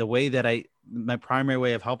primary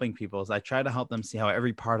way of helping people is I try to help them see how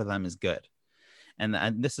every part of them is good.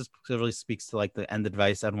 And this is really speaks to like the end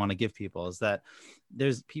advice I'd want to give people is that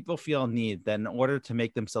there's people feel a need that in order to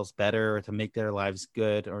make themselves better or to make their lives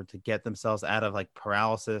good or to get themselves out of like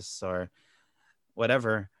paralysis or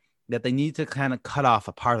whatever, that they need to kind of cut off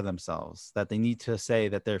a part of themselves, that they need to say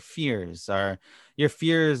that your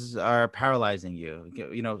fears are paralyzing you,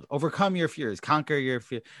 overcome your fears, conquer your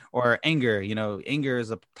fear, or anger, anger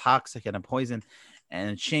is a toxic and a poison,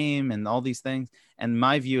 and shame and all these things. And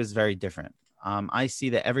my view is very different. I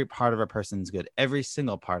see that every part of a person is good. Every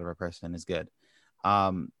single part of a person is good.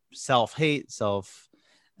 Self-hate,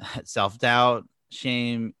 self-doubt,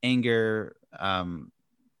 shame, anger,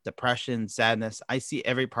 depression, sadness. I see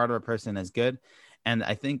every part of a person as good. And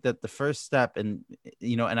I think that the first step and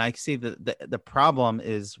I see that the problem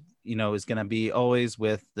is going to be always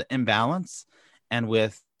with the imbalance and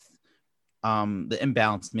with the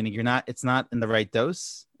imbalance, meaning it's not in the right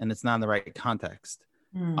dose and it's not in the right context.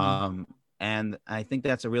 And I think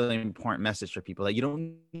that's a really important message for people, that you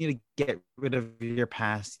don't need to get rid of your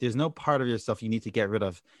past. There's no part of yourself you need to get rid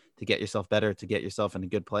of to get yourself better, to get yourself in a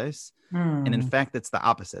good place. And in fact, it's the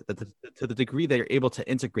opposite. That to the degree that you're able to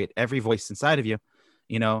integrate every voice inside of you,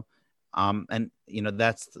 that's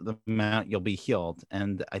the amount you'll be healed.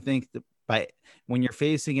 And I think that when you're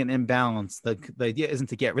facing an imbalance, the idea isn't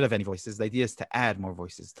to get rid of any voices. The idea is to add more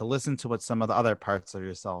voices, to listen to what some of the other parts of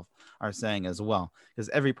yourself are saying as well, because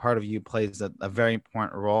every part of you plays a very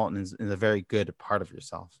important role and is a very good part of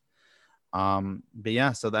yourself. But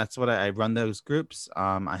yeah, so that's what I run those groups.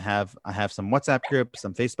 I have some WhatsApp groups,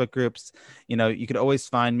 some Facebook groups. You could always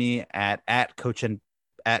find me at Coach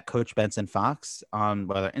Benson Fox on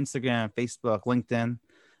whether Instagram, Facebook, LinkedIn.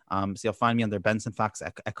 So you'll find me under Benson Fox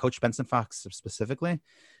at Coach Benson Fox specifically.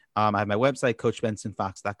 I have my website,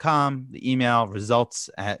 coachbensonfox.com, the email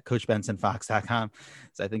results@coachbensonfox.com.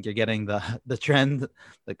 So I think you're getting the trend,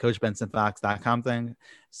 the coachbensonfox.com thing.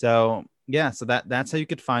 So yeah, so that's how you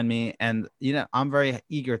could find me. And, I'm very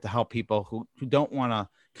eager to help people who don't want to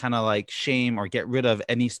kind of like shame or get rid of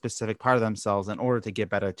any specific part of themselves in order to get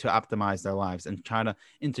better, to optimize their lives and try to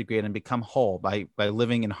integrate and become whole by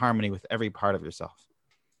living in harmony with every part of yourself.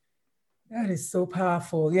 That is so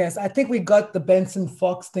powerful. Yes, I think we got the Benson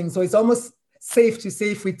Fox thing. So it's almost safe to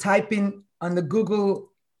say if we type in on the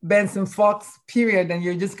Google Benson Fox period, and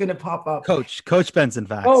you're just going to pop up. Coach Benson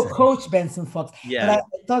Fox. Oh, Coach Benson Fox. Yeah. But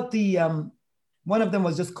I thought one of them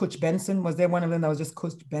was just Coach Benson. Was there one of them that was just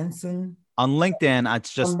Coach Benson? On LinkedIn,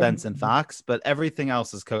 it's just Benson Fox, but everything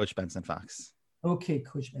else is Coach Benson Fox. Okay,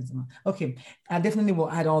 Coach Benson. Okay, I definitely will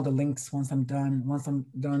add all the links once I'm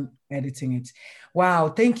done editing it. Wow,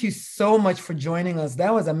 thank you so much for joining us.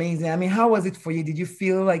 That was amazing. I mean, how was it for you? Did you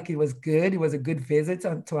feel like it was good? It was a good visit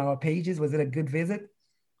to our pages. Was it a good visit?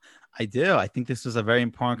 I do. I think this was a very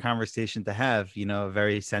important conversation to have, a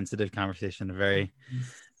very sensitive conversation, a very,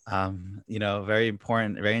 very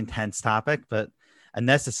important, very intense topic, but a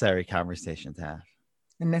necessary conversation to have.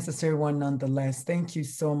 A necessary one nonetheless. Thank you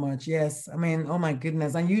so much. Yes. I mean, oh my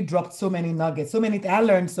goodness. And you dropped so many nuggets, I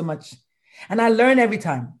learned so much. And I learn every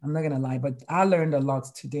time. I'm not going to lie, but I learned a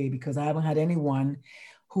lot today because I haven't had anyone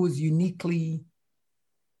who's uniquely,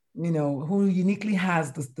 who uniquely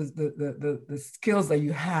has the skills that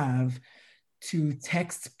you have to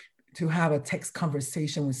have a text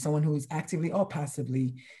conversation with someone who is actively or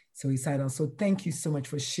passively suicidal. So thank you so much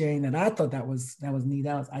for sharing that. I thought that was neat.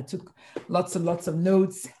 I took lots and lots of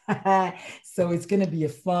notes. So it's going to be a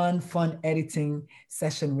fun editing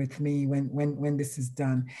session with me when this is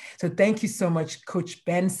done. So thank you so much, Coach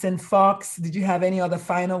Benson Fox. Did you have any other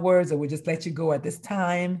final words, or we'll just let you go at this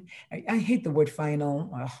time? I hate the word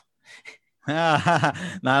final.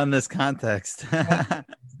 Not in this context.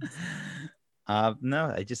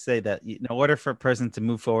 No, I just say that in order for a person to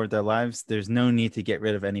move forward their lives, there's no need to get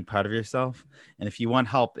rid of any part of yourself. And if you want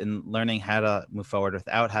help in learning how to move forward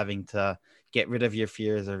without having to get rid of your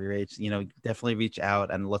fears or your age, definitely reach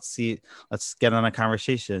out and let's get on a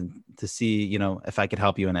conversation to see, if I could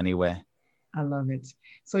help you in any way. I love it.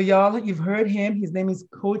 So y'all, you've heard him. His name is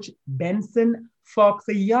Coach Benson Fox,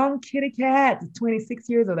 a young kitty cat, 26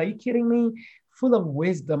 years old. Are you kidding me? Full of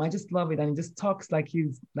wisdom. I just love it. And he just talks like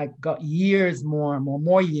he's like got years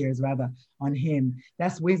more years rather on him.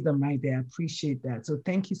 That's wisdom right there. I appreciate that. So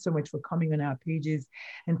thank you so much for coming on our pages.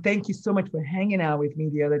 And thank you so much for hanging out with me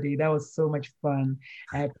the other day. That was so much fun.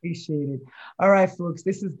 I appreciate it. All right, folks,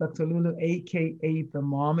 this is Dr. Lulu, AKA the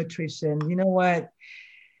Momatrician. You know what?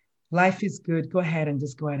 Life is good. Go ahead and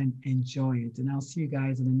enjoy it. And I'll see you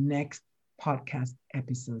guys in the next podcast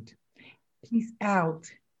episode. Peace out.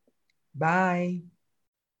 Bye.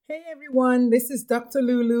 Hey everyone, this is Dr.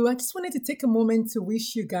 Lulu. I just wanted to take a moment to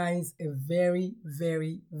wish you guys a very,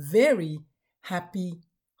 very, very happy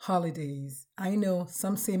holidays. I know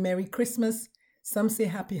some say Merry Christmas, some say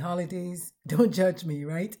Happy Holidays. Don't judge me,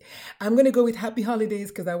 right? I'm going to go with Happy Holidays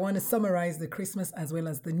because I want to summarize the Christmas as well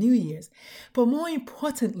as the New Year's. But more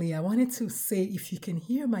importantly, I wanted to say if you can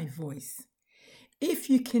hear my voice,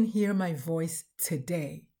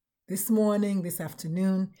 today, this morning, this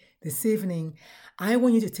afternoon, this evening, I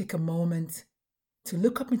want you to take a moment to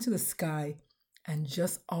look up into the sky and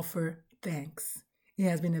just offer thanks. It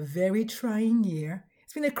has been a very trying year.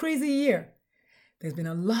 It's been a crazy year. There's been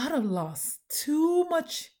a lot of loss, too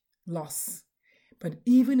much loss. But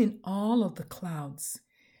even in all of the clouds,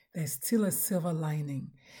 there's still a silver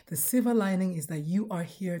lining. The silver lining is that you are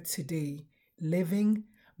here today, living,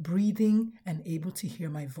 breathing, and able to hear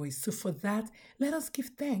my voice. So for that, let us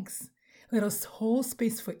give thanks. Let us hold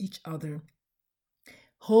space for each other,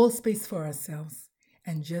 hold space for ourselves,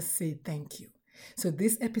 and just say thank you. So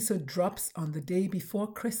this episode drops on the day before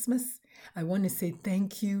Christmas. I want to say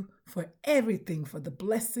thank you for everything, for the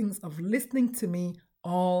blessings of listening to me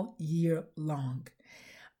all year long.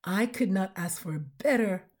 I could not ask for a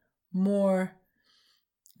better, more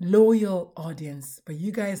loyal audience, but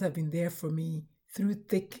you guys have been there for me through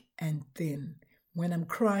thick and thin. When I'm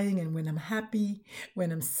crying and when I'm happy,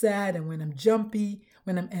 when I'm sad and when I'm jumpy,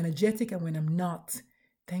 when I'm energetic and when I'm not.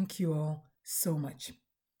 Thank you all so much.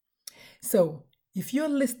 So if you're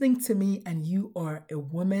listening to me and you are a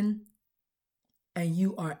woman and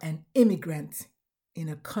you are an immigrant in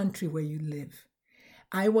a country where you live,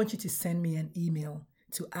 I want you to send me an email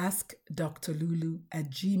to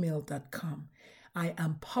askdrlulu@gmail.com. I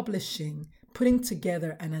am putting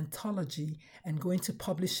together an anthology and going to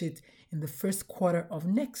publish it in the first quarter of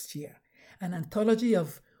next year. An anthology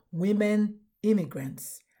of women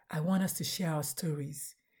immigrants. I want us to share our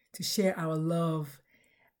stories, to share our love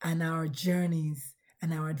and our journeys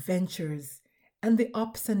and our adventures and the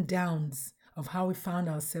ups and downs of how we found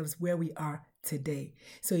ourselves where we are today.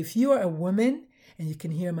 So if you are a woman and you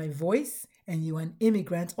can hear my voice and you're an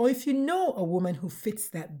immigrant, or if you know a woman who fits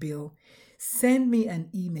that bill, send me an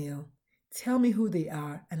email. Tell me who they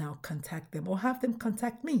are and I'll contact them or have them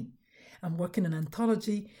contact me. I'm working on an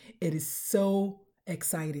anthology. It is so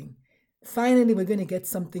exciting. Finally, we're going to get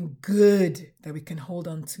something good that we can hold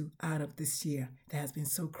on to out of this year that has been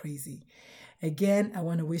so crazy. Again, I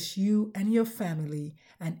want to wish you and your family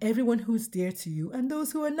and everyone who's dear to you and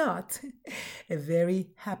those who are not a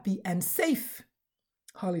very happy and safe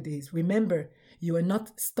holidays. Remember, you are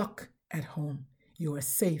not stuck at home. You are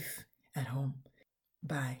safe at home.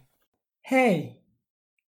 Bye. Hey,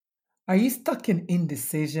 are you stuck in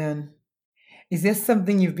indecision? Is there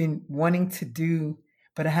something you've been wanting to do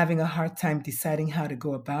but are having a hard time deciding how to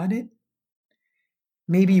go about it?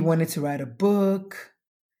 Maybe you wanted to write a book.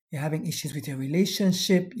 You're having issues with your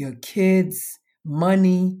relationship, your kids,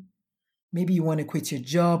 money. Maybe you want to quit your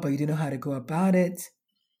job, but you don't know how to go about it.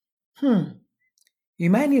 You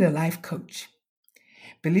might need a life coach.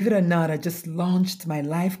 Believe it or not, I just launched my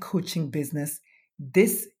life coaching business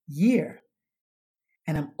this year,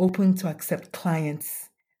 and I'm open to accept clients,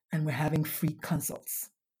 and we're having free consults.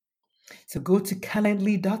 So go to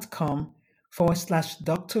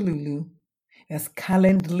calendly.com/Dr. Lulu. That's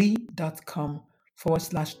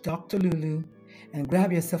calendly.com/Dr. Lulu, and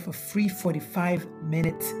grab yourself a free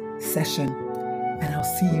 45-minute session, and I'll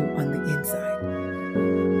see you on the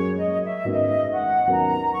inside.